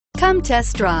Come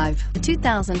test drive the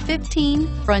 2015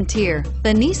 Frontier.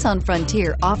 The Nissan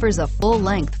Frontier offers a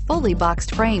full-length, fully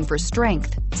boxed frame for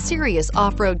strength, serious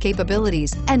off-road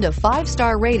capabilities, and a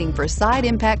 5-star rating for side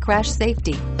impact crash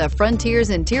safety. The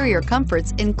Frontier's interior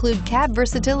comforts include cab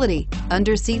versatility,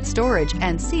 under-seat storage,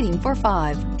 and seating for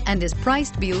 5, and is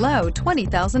priced below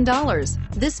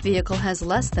 $20,000. This vehicle has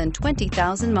less than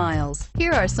 20,000 miles.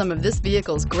 Here are some of this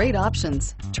vehicle's great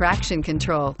options: traction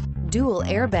control, dual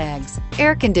airbags,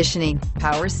 air conditioning,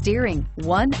 power steering,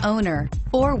 one owner,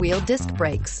 4-wheel disc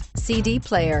brakes, CD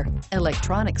player,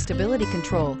 electronic stability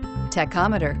control,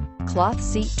 tachometer, cloth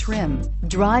seat trim.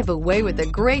 Drive away with a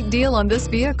great deal on this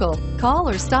vehicle. Call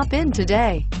or stop in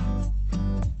today.